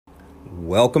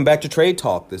Welcome back to Trade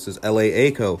Talk. This is L.A.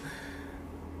 Aco.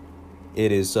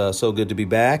 It is so good to be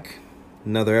back.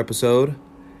 Another episode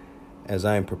as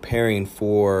I am preparing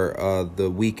for the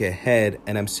week ahead.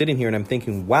 And I'm sitting here and I'm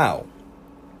thinking, wow,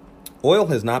 oil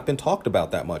has not been talked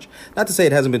about that much. Not to say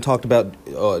it hasn't been talked about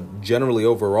generally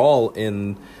overall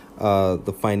in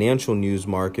the financial news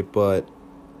market, but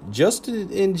just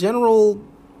in general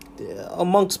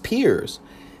amongst peers.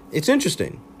 It's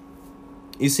interesting.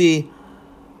 You see,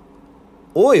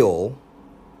 oil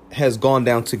has gone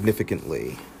down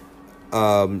significantly.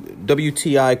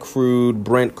 WTI crude,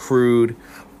 Brent crude,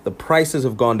 the prices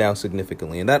have gone down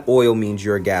significantly. And that oil means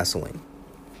your gasoline.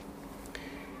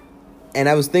 And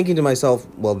I was thinking to myself,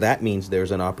 well, that means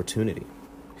there's an opportunity.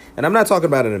 And I'm not talking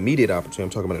about an immediate opportunity. I'm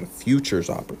talking about a futures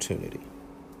opportunity.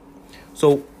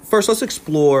 So first, let's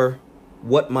explore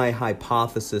what my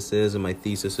hypothesis is and my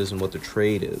thesis is and what the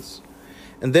trade is.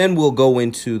 And then we'll go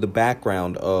into the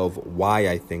background of why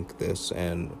I think this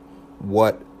and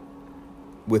what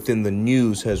within the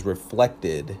news has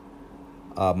reflected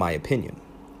my opinion.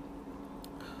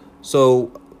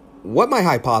 So what my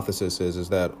hypothesis is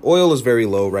that oil is very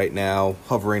low right now,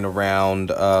 hovering around,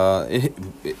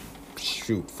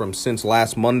 from since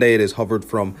last Monday, it has hovered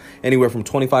from anywhere from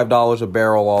 $25 a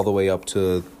barrel all the way up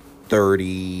to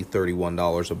 $30,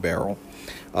 $31 a barrel.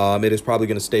 It is probably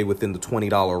going to stay within the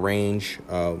 $20 range.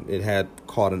 It had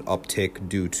caught an uptick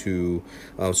due to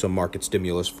some market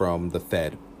stimulus from the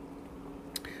Fed.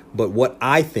 But what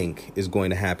I think is going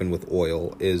to happen with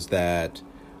oil is that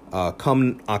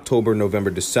come October, November,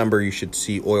 December, you should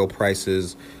see oil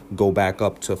prices go back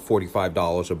up to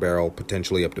 $45 a barrel,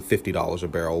 potentially up to $50 a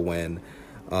barrel when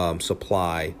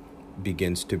supply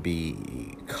begins to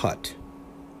be cut.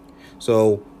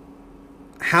 So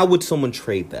how would someone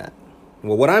trade that?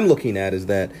 Well, what I'm looking at is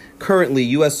that currently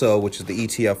USO, which is the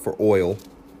ETF for oil,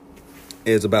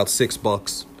 is about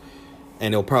 $6,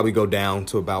 and it'll probably go down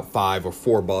to about $5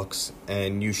 or $4,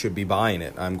 and you should be buying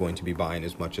it. I'm going to be buying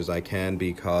as much as I can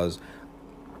because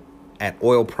at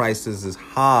oil prices as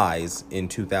highs in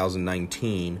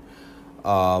 2019,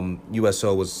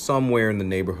 USO was somewhere in the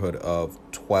neighborhood of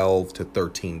 $12 to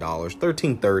 $13,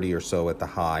 $13.30 or so at the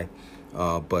high,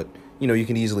 but you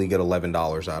can easily get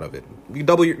 $11 out of it. You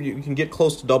can get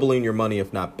close to doubling your money,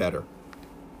 if not better.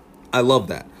 I love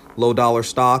that. Low dollar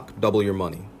stock, double your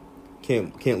money.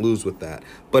 Can't lose with that.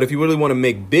 But if you really want to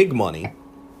make big money,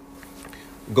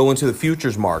 go into the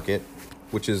futures market,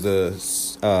 which is the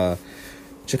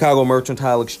Chicago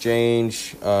Mercantile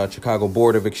Exchange, Chicago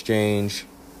Board of Exchange,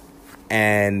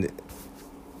 and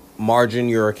margin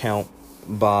your account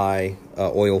by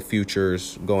oil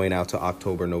futures going out to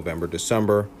October, November,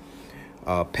 December.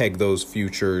 Peg those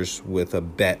futures with a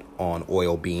bet on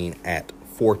oil being at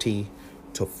 $40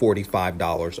 to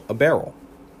 $45 a barrel.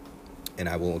 And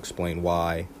I will explain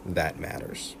why that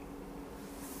matters.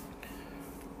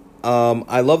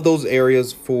 I love those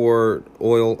areas for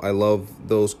oil. I love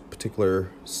those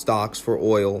particular stocks for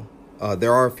oil.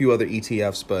 There are a few other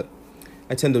ETFs, but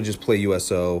I tend to just play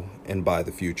USO and buy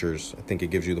the futures. I think it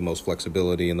gives you the most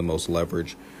flexibility and the most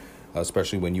leverage,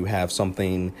 especially when you have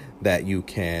something that you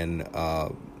can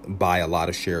buy a lot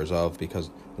of shares of, because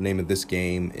the name of this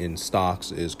game in stocks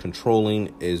is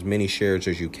controlling as many shares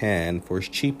as you can for as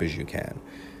cheap as you can.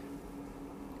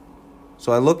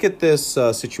 So I look at this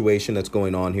situation that's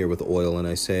going on here with oil and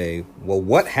I say, well,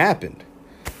 what happened?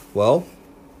 Well,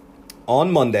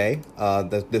 on Monday,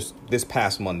 this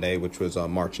past Monday, which was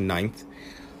March 9th,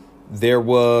 there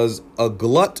was a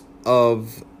glut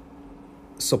of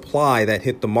supply that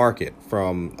hit the market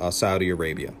from Saudi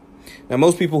Arabia. Now,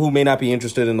 most people who may not be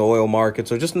interested in the oil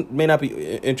markets or just may not be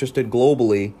interested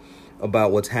globally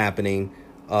about what's happening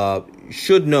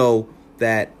should know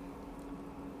that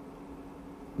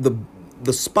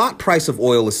the spot price of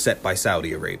oil is set by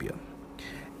Saudi Arabia.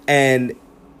 And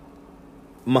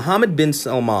Mohammed bin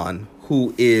Salman,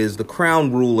 who is the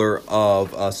crown ruler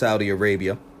of Saudi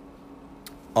Arabia,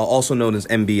 also known as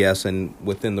MBS, and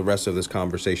within the rest of this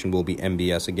conversation will be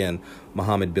MBS again,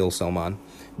 Mohammed bin Salman,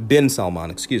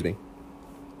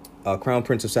 Crown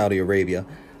Prince of Saudi Arabia,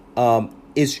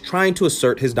 is trying to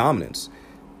assert his dominance.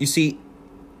 You see,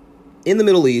 in the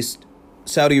Middle East,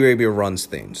 Saudi Arabia runs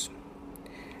things.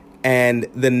 And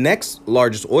the next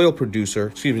largest oil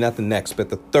producer, not the next, but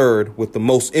the third with the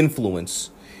most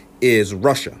influence is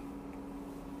Russia.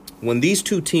 When these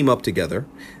two team up together,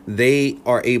 they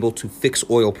are able to fix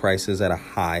oil prices at a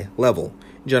high level,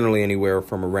 generally anywhere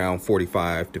from around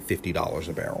 $45 to $50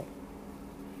 a barrel.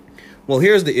 Well,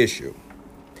 here's the issue.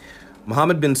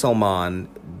 Mohammed bin Salman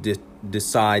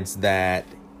decides that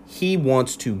he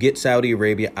wants to get Saudi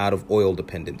Arabia out of oil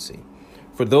dependency.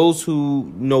 For those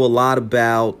who know a lot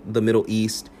about the Middle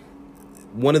East,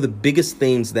 one of the biggest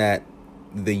things that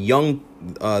the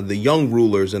young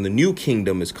rulers and the new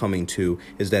kingdom is coming to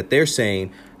is that they're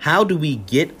saying, how do we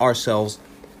get ourselves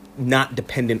not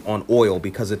dependent on oil?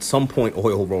 Because at some point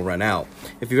oil will run out.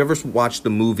 If you've ever watched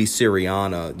the movie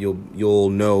Syriana, you'll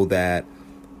know that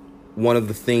one of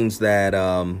the things that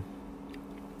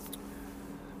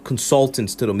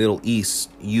consultants to the Middle East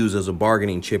use as a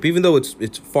bargaining chip, even though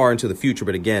it's far into the future,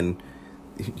 but again,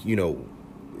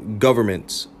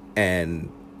 governments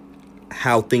and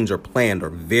how things are planned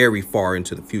are very far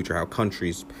into the future. How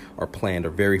countries are planned are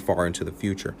very far into the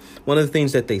future. One of the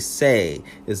things that they say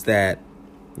is that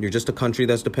you're just a country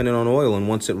that's dependent on oil, and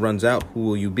once it runs out, who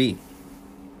will you be?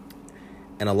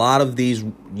 And a lot of these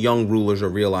young rulers are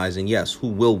realizing, yes, who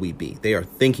will we be? They are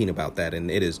thinking about that, and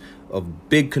it is of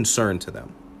big concern to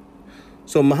them.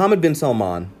 So Mohammed bin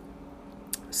Salman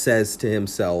says to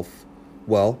himself,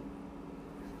 well,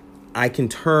 I can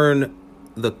turn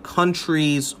the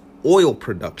country's oil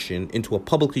production into a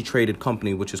publicly traded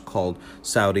company, which is called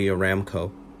Saudi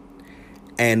Aramco,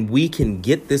 and we can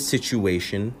get this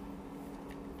situation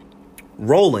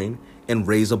rolling and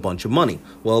raise a bunch of money.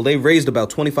 Well, they raised about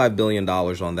 $25 billion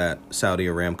on that Saudi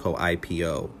Aramco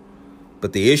IPO.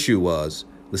 But the issue was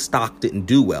the stock didn't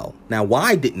do well. Now,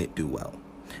 why didn't it do well?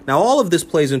 Now, all of this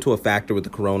plays into a factor with the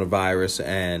coronavirus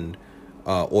and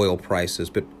oil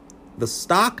prices, but the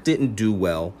stock didn't do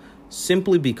well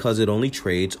simply because it only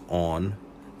trades on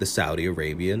the Saudi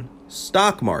Arabian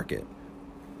stock market.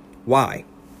 Why?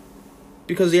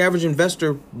 Because the average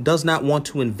investor does not want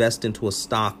to invest into a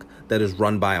stock that is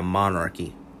run by a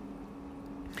monarchy.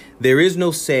 There is no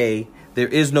say. There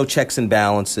is no checks and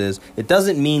balances. It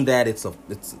doesn't mean that it's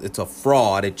a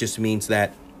fraud. It just means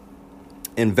that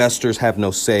investors have no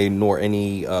say nor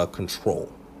any control.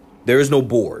 There is no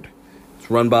board. It's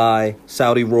run by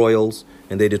Saudi royals,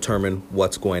 and they determine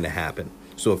what's going to happen.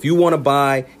 So if you want to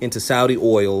buy into Saudi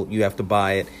oil, you have to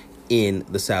buy it in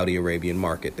the Saudi Arabian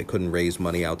market. They couldn't raise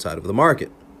money outside of the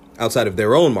market, outside of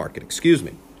their own market, excuse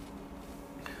me.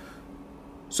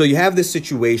 So you have this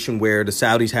situation where the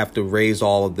Saudis have to raise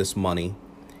all of this money.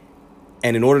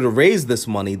 And in order to raise this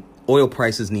money, oil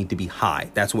prices need to be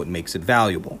high. That's what makes it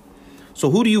valuable. So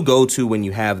who do you go to when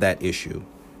you have that issue?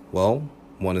 Well,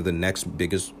 one of the next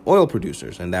biggest oil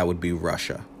producers, and that would be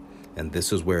Russia. And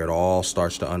this is where it all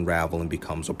starts to unravel and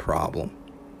becomes a problem.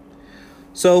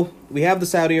 So we have the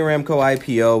Saudi Aramco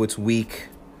IPO. It's weak.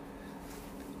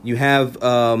 You have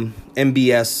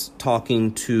MBS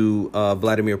talking to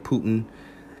Vladimir Putin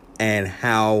and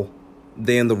how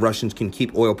they and the Russians can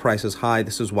keep oil prices high.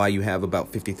 This is why you have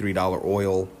about $53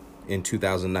 oil in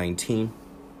 2019.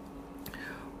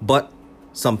 But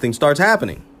something starts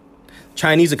happening.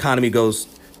 Chinese economy goes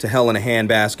to hell in a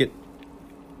handbasket.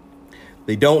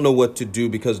 They don't know what to do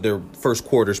because their first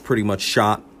quarter is pretty much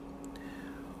shot.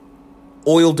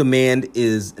 Oil demand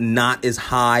is not as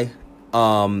high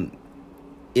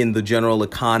in the general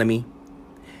economy.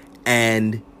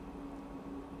 And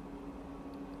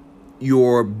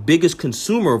your biggest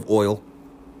consumer of oil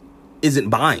isn't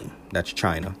buying. That's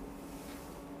China.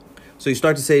 So you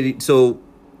start to say, so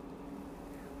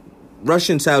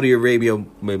Russia and Saudi Arabia,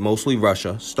 mostly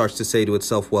Russia, starts to say to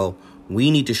itself, well, we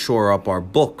need to shore up our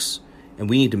books and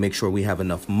we need to make sure we have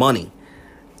enough money.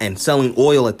 And selling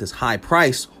oil at this high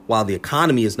price while the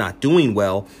economy is not doing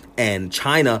well and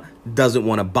China doesn't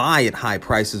want to buy at high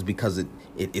prices because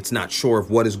it's not sure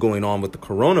of what is going on with the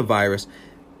coronavirus,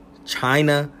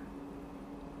 China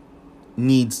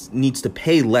needs to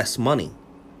pay less money.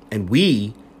 And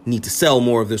we need to sell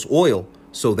more of this oil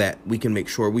so that we can make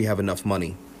sure we have enough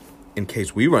money in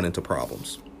case we run into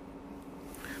problems.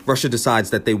 Russia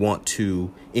decides that they want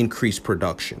to increase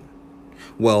production.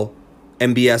 Well,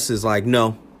 MBS is like,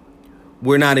 no,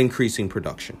 we're not increasing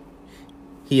production.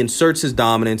 He inserts his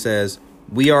dominance as,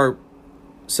 we are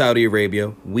Saudi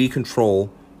Arabia, we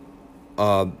control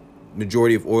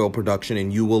majority of oil production,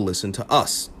 and you will listen to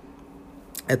us.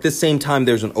 At this same time,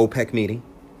 there's an OPEC meeting.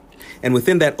 And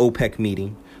within that OPEC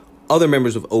meeting, other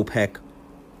members of OPEC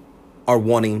are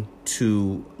wanting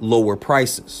to lower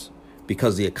prices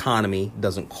because the economy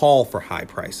doesn't call for high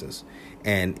prices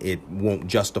and it won't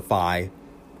justify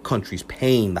countries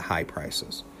paying the high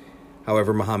prices.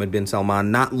 However, Mohammed bin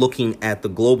Salman, not looking at the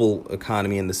global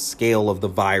economy and the scale of the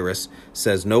virus,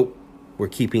 says, nope, we're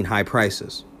keeping high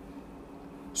prices.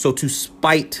 So to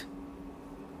spite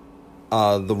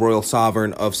the royal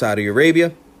sovereign of Saudi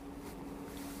Arabia,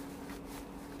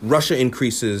 Russia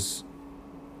increases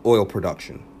oil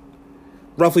production,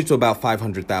 roughly to about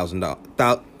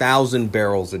 500,000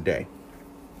 barrels a day.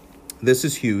 This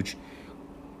is huge,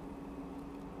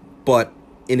 but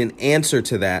in an answer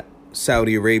to that,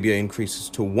 Saudi Arabia increases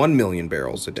to 1 million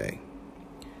barrels a day.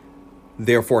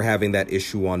 Therefore, having that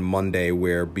issue on Monday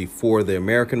where before the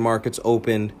American markets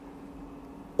opened,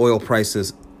 oil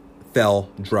prices fell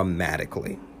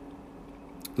dramatically.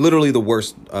 Literally the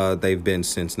worst they've been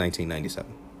since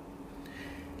 1997.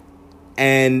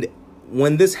 And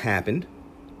when this happened,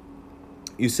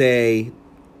 you say,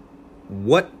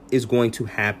 what is going to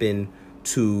happen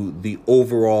to the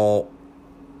overall,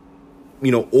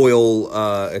 oil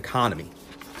economy?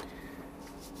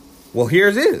 Well, here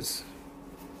it is.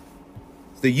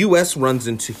 The U.S. runs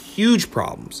into huge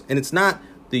problems, and it's not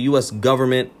the U.S.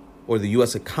 government or the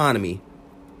U.S. economy,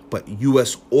 but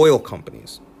U.S. oil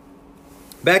companies.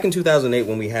 Back in 2008,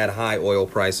 when we had high oil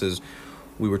prices,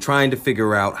 we were trying to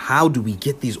figure out how do we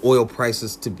get these oil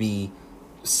prices to be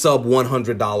sub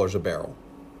 $100 a barrel.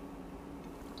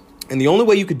 And the only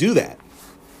way you could do that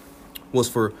was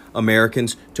for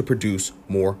Americans to produce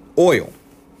more oil.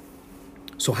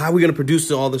 So how are we going to produce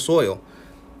all this oil?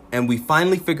 And we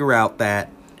finally figure out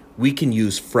that we can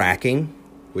use fracking,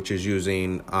 which is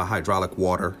using hydraulic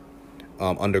water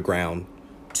underground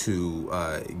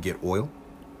to get oil.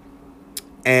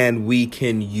 And we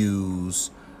can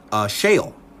use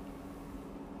shale.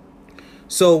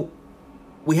 So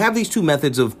we have these two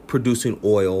methods of producing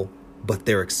oil, but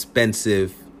they're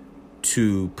expensive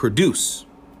to produce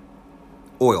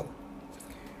oil.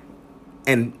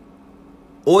 And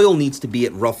oil needs to be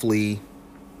at roughly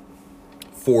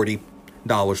 $40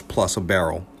 plus a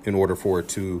barrel in order for it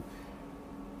to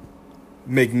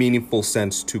make meaningful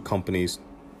sense to companies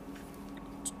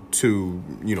to,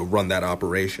 run that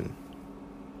operation.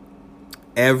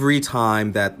 Every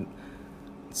time that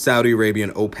Saudi Arabia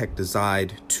and OPEC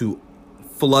decide to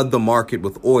flood the market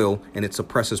with oil and it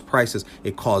suppresses prices,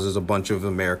 it causes a bunch of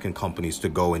American companies to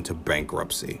go into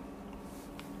bankruptcy.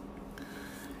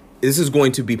 This is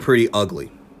going to be pretty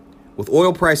ugly. With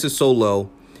oil prices so low,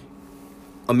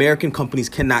 American companies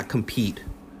cannot compete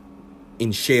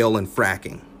in shale and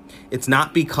fracking. It's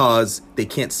not because they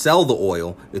can't sell the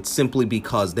oil. It's simply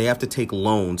because they have to take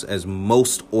loans, as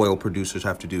most oil producers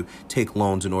have to do, take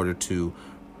loans in order to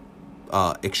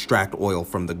extract oil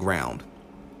from the ground.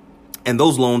 And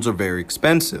those loans are very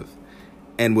expensive.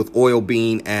 And with oil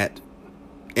being at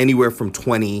anywhere from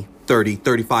 $20, $30,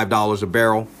 $35 a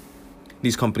barrel,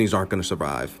 these companies aren't going to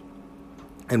survive.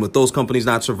 And with those companies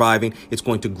not surviving, it's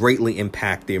going to greatly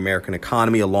impact the American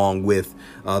economy along with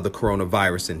the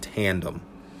coronavirus in tandem.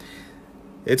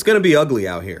 It's going to be ugly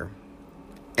out here.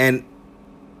 And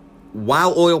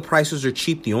while oil prices are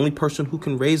cheap, the only person who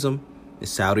can raise them is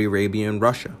Saudi Arabia and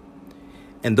Russia.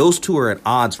 And those two are at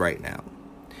odds right now.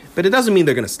 But it doesn't mean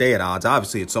they're going to stay at odds.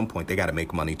 Obviously, at some point, they got to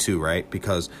make money too, right?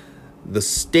 Because the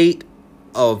state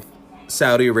of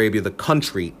Saudi Arabia, the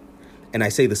country, and I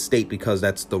say the state because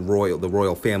that's the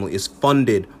royal family, is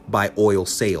funded by oil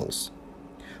sales.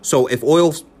 So if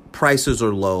oil prices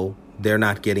are low, they're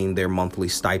not getting their monthly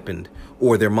stipend,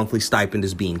 or their monthly stipend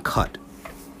is being cut.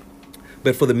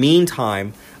 But for the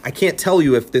meantime, I can't tell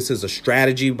you if this is a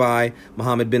strategy by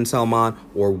Mohammed bin Salman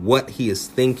or what he is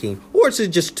thinking, or it's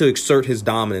just to exert his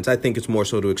dominance. I think it's more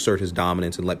so to exert his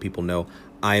dominance and let people know,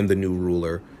 I am the new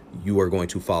ruler. You are going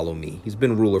to follow me. He's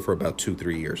been ruler for about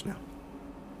 2-3 years now.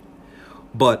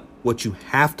 But what you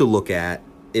have to look at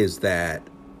is that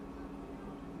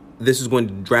this is going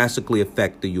to drastically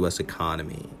affect the U.S.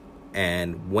 economy.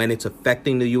 And when it's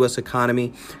affecting the U.S.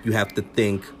 economy, you have to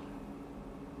think,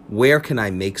 where can I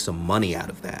make some money out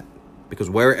of that? Because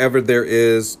wherever there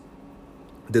is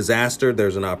disaster,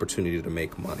 there's an opportunity to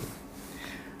make money.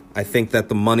 I think that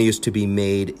the money is to be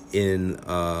made in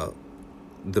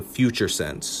the future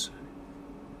sense,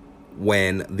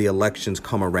 when the elections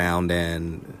come around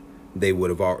and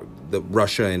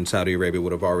Russia and Saudi Arabia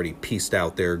would have already pieced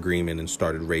out their agreement and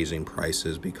started raising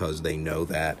prices, because they know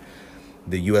that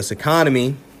the U.S.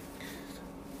 economy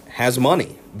has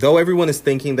money. Though everyone is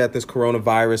thinking that this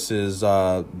coronavirus is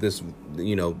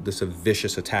this a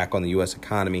vicious attack on the U.S.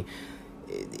 economy,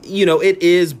 it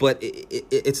is, but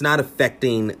it's not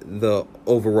affecting the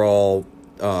overall.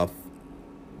 I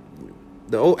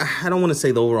don't want to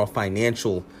say the overall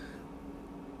financial.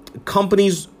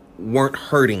 Companies weren't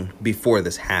hurting before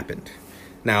this happened.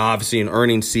 Now, obviously, in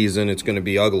earnings season, it's going to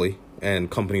be ugly, and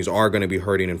companies are going to be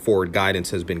hurting, and forward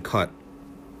guidance has been cut.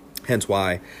 Hence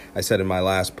why I said in my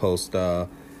last post,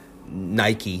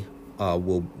 Nike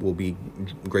will be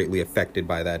greatly affected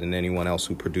by that, and anyone else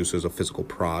who produces a physical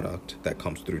product that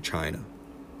comes through China.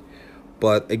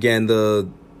 But again, the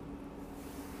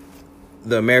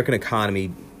American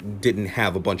economy didn't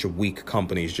have a bunch of weak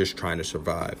companies just trying to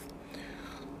survive.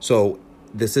 So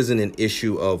this isn't an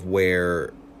issue of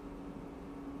where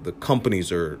the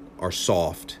companies are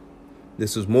soft.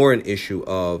 This is more an issue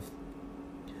of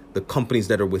the companies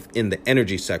that are within the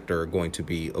energy sector are going to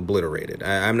be obliterated.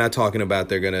 I'm not talking about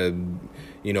they're going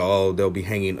to, they'll be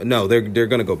hanging. No, they're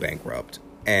going to go bankrupt.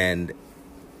 And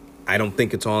I don't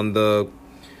think it's on the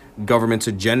government's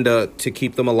agenda to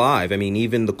keep them alive. I mean,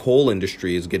 even the coal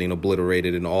industry is getting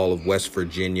obliterated in all of West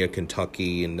Virginia,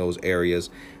 Kentucky, and those areas.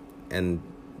 And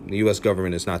the U.S.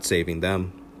 government is not saving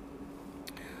them.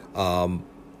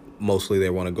 Mostly they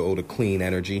want to go to clean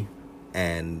energy,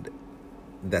 and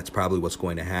that's probably what's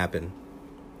going to happen.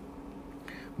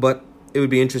 But it would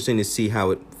be interesting to see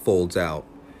how it folds out.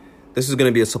 This is going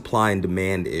to be a supply and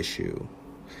demand issue.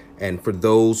 And for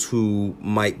those who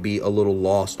might be a little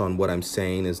lost on what I'm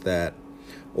saying, is that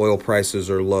oil prices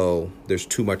are low. There's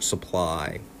too much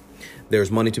supply.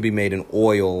 There's money to be made in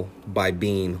oil by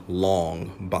being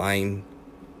long, buying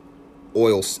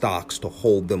oil stocks to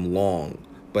hold them long,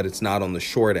 but it's not on the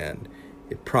short end.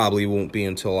 It probably won't be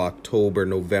until October,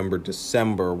 November,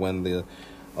 December, when the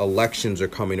elections are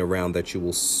coming around, that you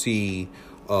will see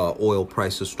oil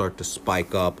prices start to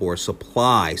spike up, or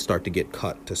supply start to get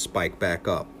cut to spike back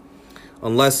up.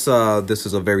 Unless this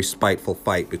is a very spiteful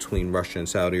fight between Russia and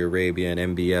Saudi Arabia,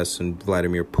 and MBS and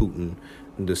Vladimir Putin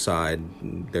decide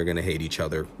they're going to hate each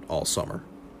other all summer.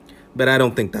 But I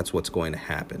don't think that's what's going to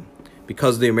happen.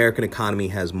 Because the American economy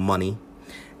has money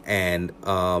and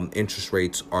interest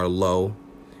rates are low,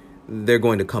 they're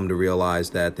going to come to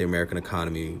realize that the American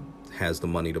economy has the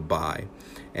money to buy.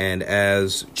 And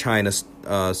as China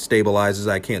stabilizes,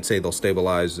 I can't say they'll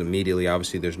stabilize immediately.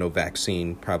 Obviously, there's no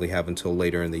vaccine, probably have until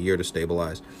later in the year to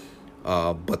stabilize.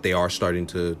 But they are starting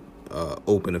to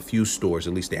open a few stores,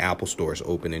 at least the Apple stores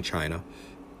open in China.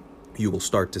 You will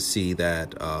start to see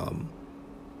that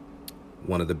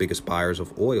one of the biggest buyers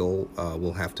of oil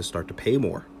will have to start to pay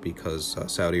more, because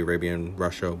Saudi Arabia and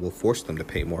Russia will force them to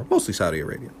pay more, mostly Saudi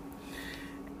Arabia.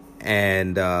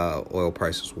 And oil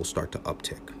prices will start to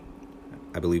uptick.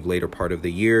 I believe later part of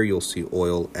the year, you'll see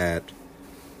oil at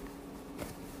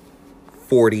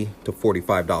 $40 to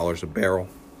 $45 a barrel.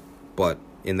 But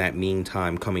in that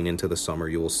meantime, coming into the summer,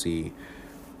 you will see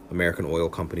American oil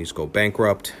companies go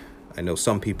bankrupt. I know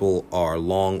some people are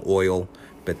long oil,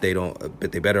 but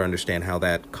they better understand how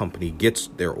that company gets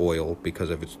their oil, because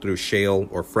if it's through shale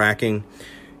or fracking,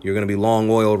 you're going to be long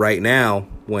oil right now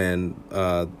when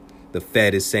the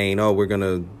Fed is saying, oh, we're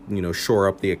going to, shore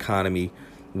up the economy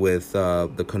with the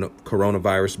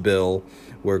coronavirus bill.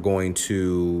 We're going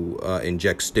to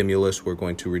inject stimulus. We're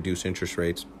going to reduce interest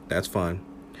rates. That's fine.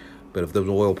 But if the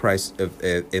oil price,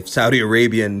 if Saudi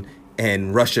Arabia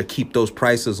and Russia keep those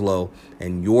prices low,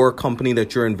 and your company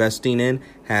that you're investing in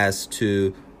has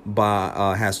to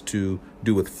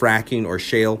do with fracking or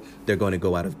shale, they're going to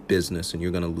go out of business, and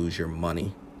you're going to lose your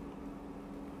money.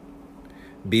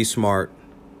 Be smart.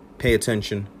 Pay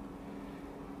attention.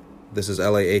 This is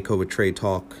L.A. Aco with Trade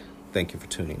Talk. Thank you for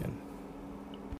tuning in.